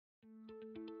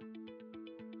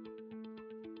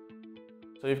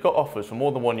So you've got offers from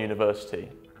more than one university,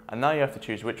 and now you have to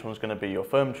choose which one's going to be your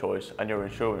firm choice and your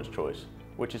insurance choice,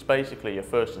 which is basically your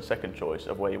first and second choice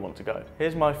of where you want to go.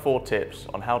 Here's my 4 tips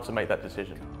on how to make that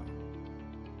decision.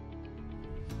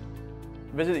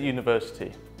 Visit the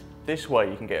university. This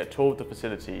way you can get a tour of the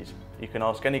facilities, you can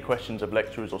ask any questions of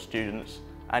lecturers or students,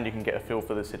 and you can get a feel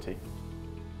for the city.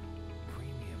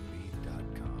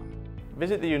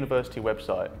 Visit the university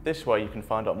website. This way you can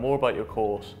find out more about your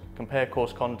course, compare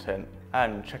course content,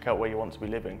 and check out where you want to be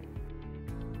living.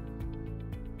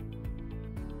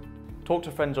 Talk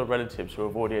to friends or relatives who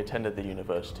have already attended the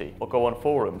university, or go on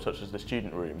forums such as the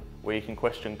Student Room, where you can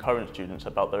question current students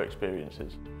about their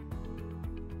experiences.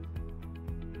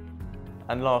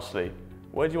 And lastly,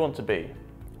 where do you want to be?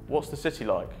 What's the city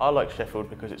like? I like Sheffield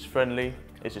because it's friendly,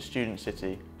 it's a student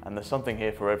city, and there's something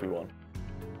here for everyone.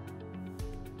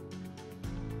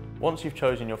 Once you've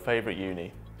chosen your favourite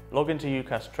uni, log into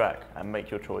UCAS Track and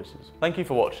make your choices. Thank you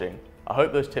for watching. I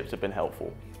hope those tips have been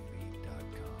helpful.